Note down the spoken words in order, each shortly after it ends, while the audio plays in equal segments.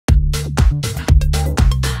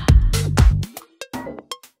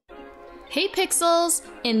Hey Pixels!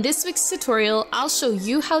 In this week's tutorial, I'll show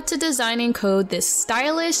you how to design and code this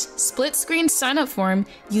stylish split-screen sign-up form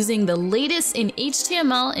using the latest in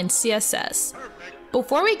HTML and CSS.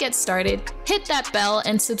 Before we get started, hit that bell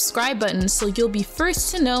and subscribe button so you'll be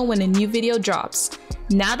first to know when a new video drops.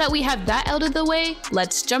 Now that we have that out of the way,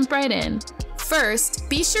 let's jump right in. First,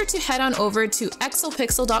 be sure to head on over to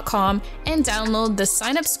exopixel.com and download the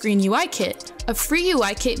Sign Up Screen UI Kit, a free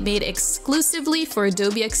UI kit made exclusively for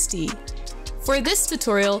Adobe XD. For this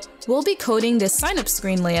tutorial, we'll be coding the sign-up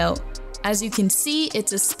screen layout. As you can see,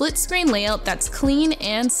 it's a split screen layout that's clean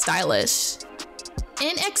and stylish.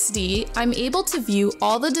 In XD, I'm able to view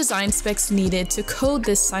all the design specs needed to code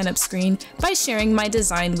this sign-up screen by sharing my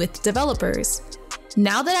design with developers.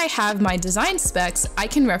 Now that I have my design specs, I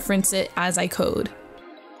can reference it as I code.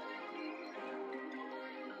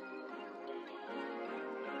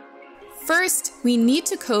 First, we need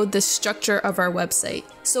to code the structure of our website,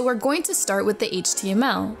 so we're going to start with the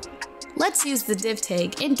HTML. Let's use the div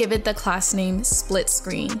tag and give it the class name split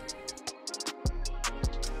screen.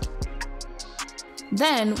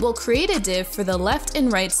 Then we'll create a div for the left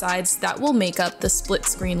and right sides that will make up the split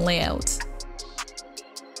screen layout.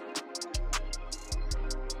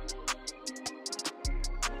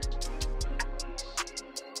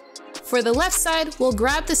 For the left side, we'll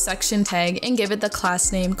grab the section tag and give it the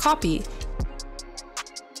class name copy.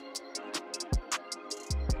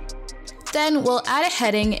 Then we'll add a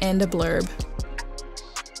heading and a blurb.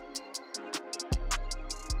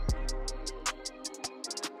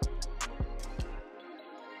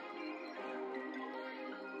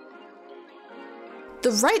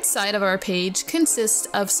 The right side of our page consists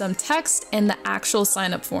of some text and the actual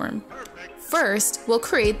sign-up form. First, we'll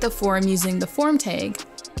create the form using the form tag.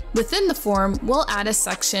 Within the form, we'll add a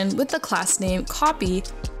section with the class name copy.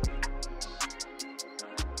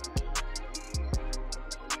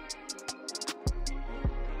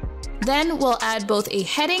 Then we'll add both a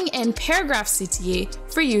heading and paragraph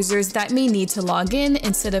CTA for users that may need to log in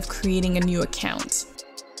instead of creating a new account.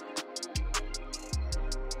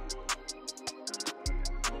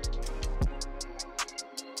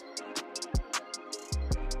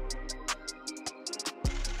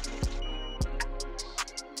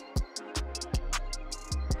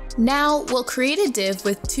 Now we'll create a div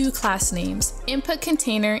with two class names, input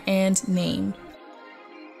container and name.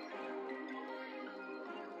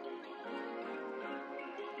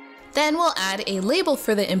 Then we'll add a label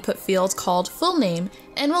for the input field called full name,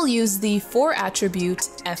 and we'll use the for attribute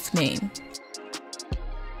fname.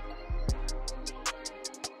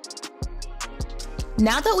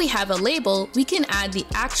 Now that we have a label, we can add the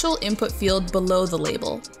actual input field below the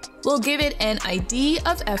label. We'll give it an ID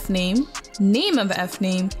of fname, name of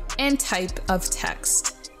fname, and type of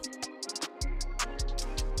text.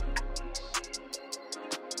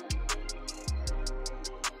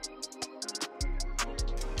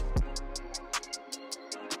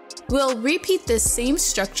 We'll repeat this same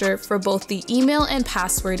structure for both the email and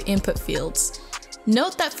password input fields.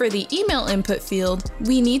 Note that for the email input field,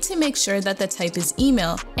 we need to make sure that the type is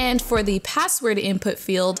email, and for the password input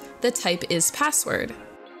field, the type is password.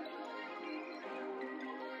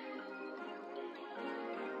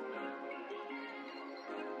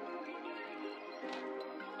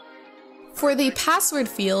 For the password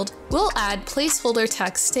field, we'll add placeholder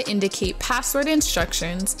text to indicate password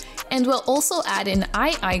instructions, and we'll also add an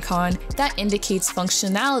eye icon that indicates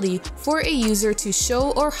functionality for a user to show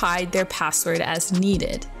or hide their password as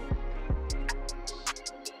needed.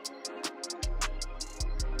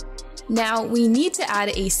 Now we need to add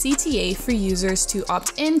a CTA for users to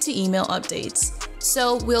opt in to email updates.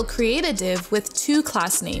 So we'll create a div with two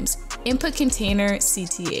class names, input container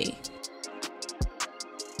CTA.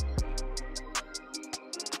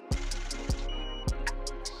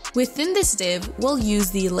 Within this div, we'll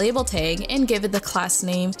use the label tag and give it the class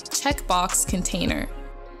name checkbox container.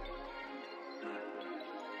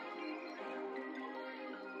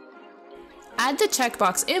 Add the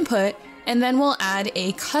checkbox input, and then we'll add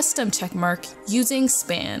a custom checkmark using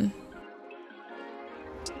span.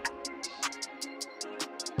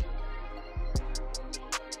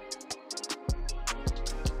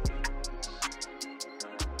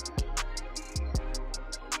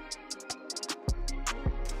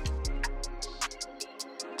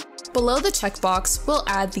 Below the checkbox, we'll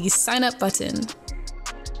add the Sign Up button.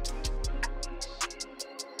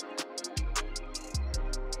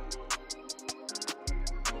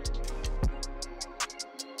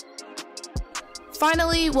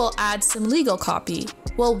 Finally, we'll add some legal copy.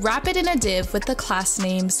 We'll wrap it in a div with the class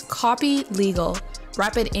names copy legal,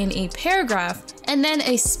 wrap it in a paragraph, and then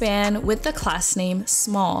a span with the class name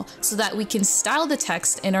small so that we can style the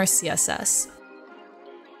text in our CSS.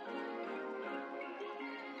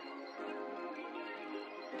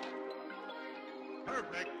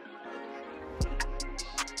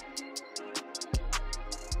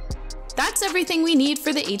 That's everything we need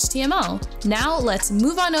for the HTML. Now let's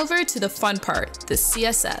move on over to the fun part, the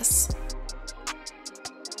CSS.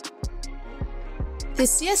 The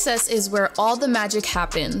CSS is where all the magic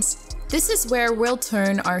happens. This is where we'll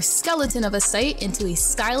turn our skeleton of a site into a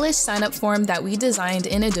stylish sign-up form that we designed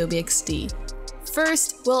in Adobe XD.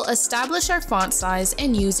 First, we'll establish our font size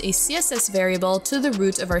and use a CSS variable to the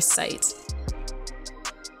root of our site.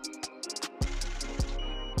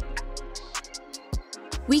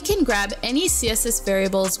 We can grab any CSS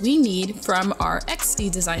variables we need from our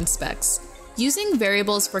XD design specs. Using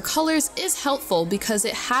variables for colors is helpful because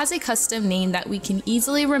it has a custom name that we can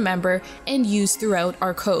easily remember and use throughout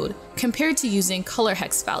our code, compared to using color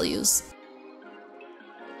hex values.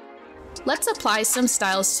 Let's apply some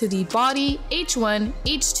styles to the body, H1,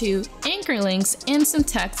 H2, anchor links, and some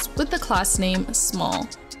text with the class name small.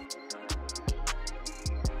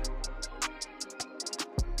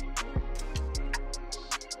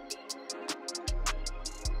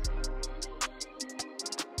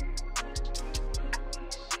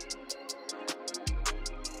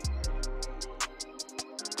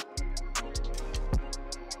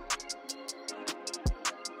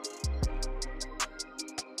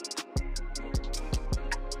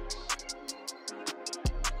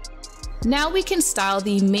 Now we can style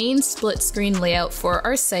the main split screen layout for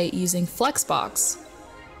our site using Flexbox.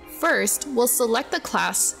 First, we'll select the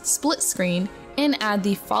class split screen and add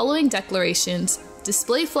the following declarations: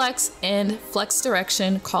 display flex and flex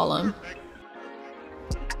direction column.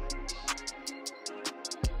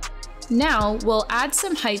 Now we'll add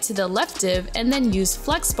some height to the left div and then use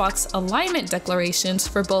Flexbox alignment declarations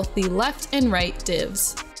for both the left and right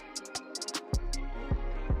divs.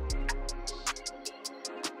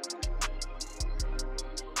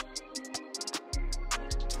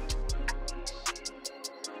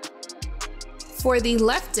 For the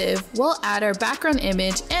left div, we'll add our background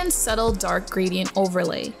image and subtle dark gradient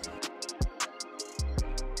overlay.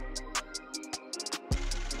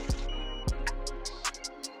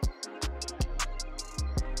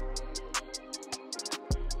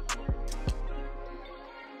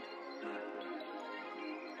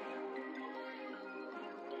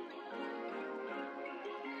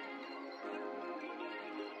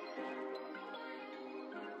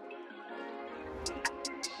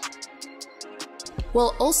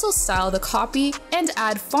 We'll also style the copy and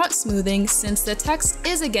add font smoothing since the text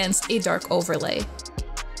is against a dark overlay.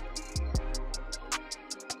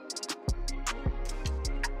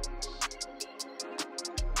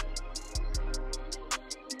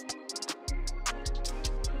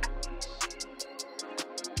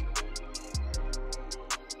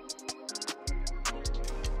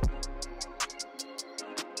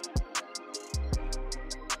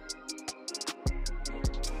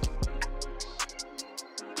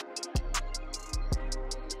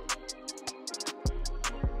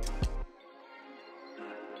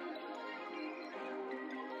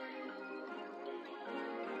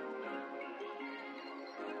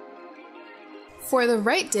 For the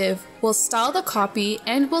right div, we'll style the copy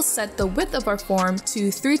and we'll set the width of our form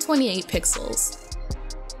to 328 pixels.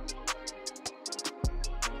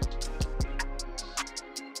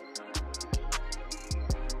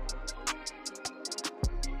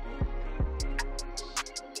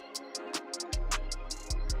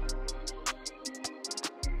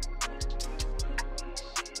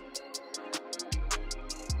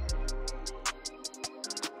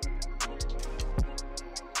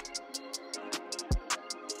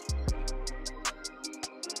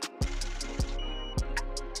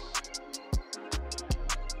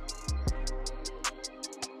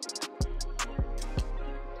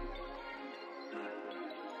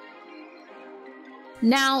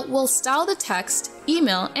 Now we'll style the text,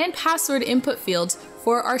 email, and password input fields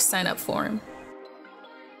for our sign-up form.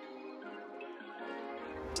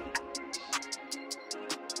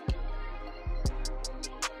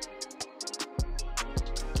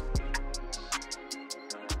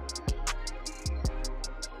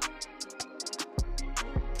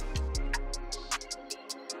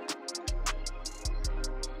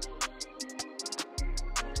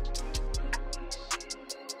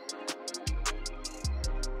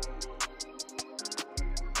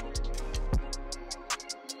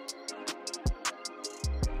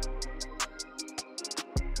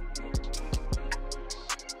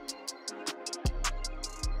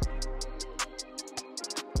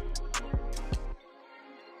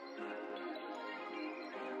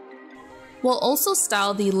 We'll also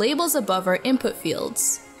style the labels above our input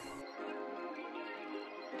fields.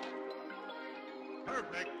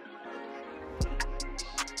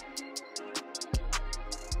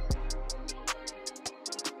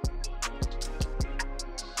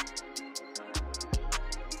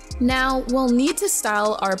 Now, we'll need to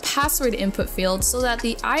style our password input field so that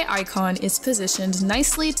the eye icon is positioned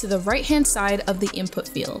nicely to the right-hand side of the input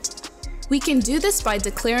field. We can do this by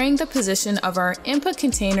declaring the position of our input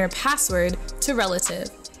container password to relative.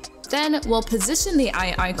 Then we'll position the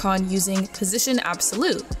eye icon using position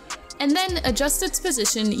absolute, and then adjust its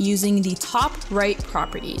position using the top right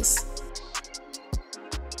properties.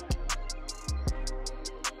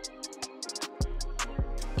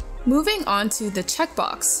 Moving on to the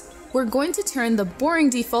checkbox. We're going to turn the boring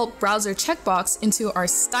default browser checkbox into our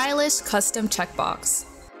stylish custom checkbox.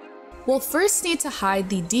 We'll first need to hide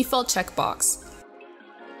the default checkbox.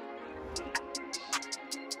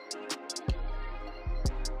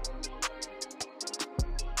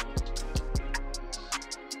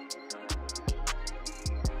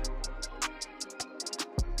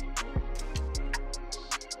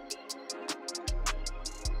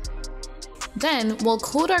 Then we'll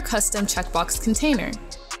code our custom checkbox container.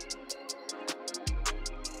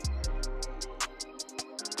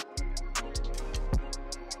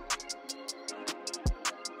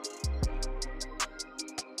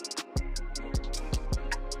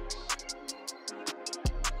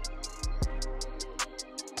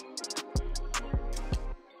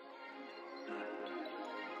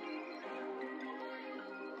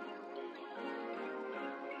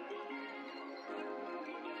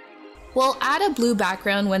 We'll add a blue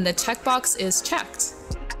background when the checkbox is checked.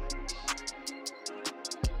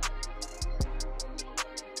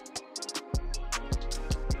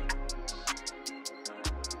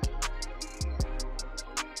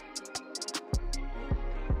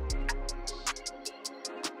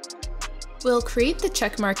 We'll create the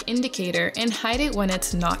checkmark indicator and hide it when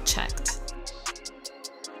it's not checked.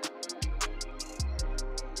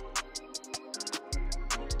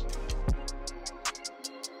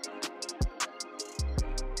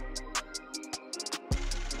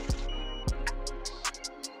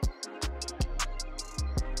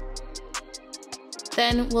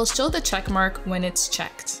 Then we'll show the checkmark when it's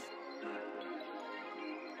checked.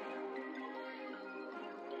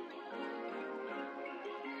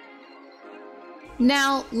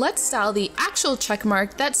 Now, let's style the actual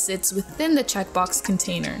checkmark that sits within the checkbox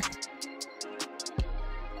container.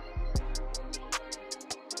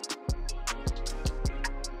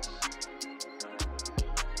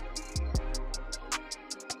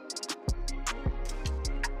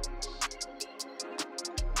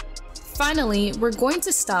 Finally, we're going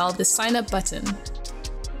to style the sign up button.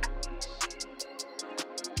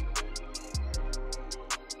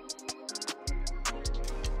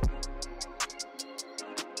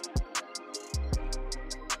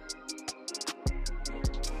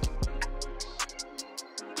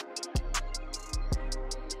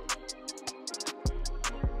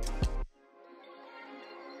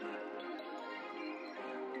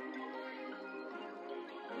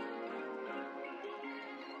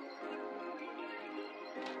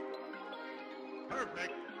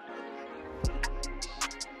 Perfect.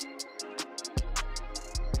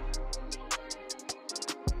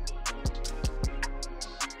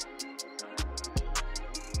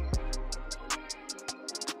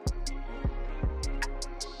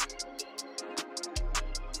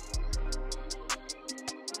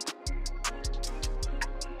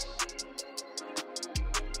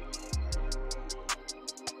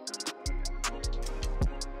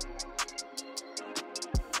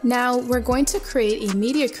 Now we're going to create a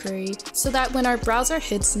media query so that when our browser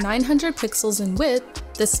hits 900 pixels in width,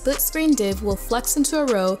 the split screen div will flex into a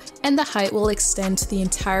row and the height will extend to the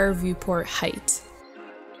entire viewport height.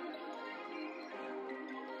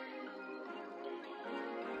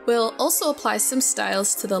 We'll also apply some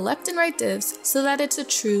styles to the left and right divs so that it's a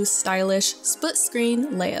true stylish split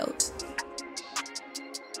screen layout.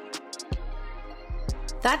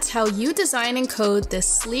 That's how you design and code this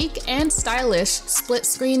sleek and stylish split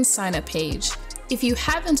screen sign-up page. If you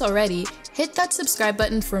haven't already, hit that subscribe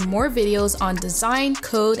button for more videos on design,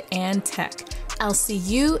 code, and tech. I'll see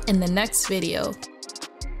you in the next video.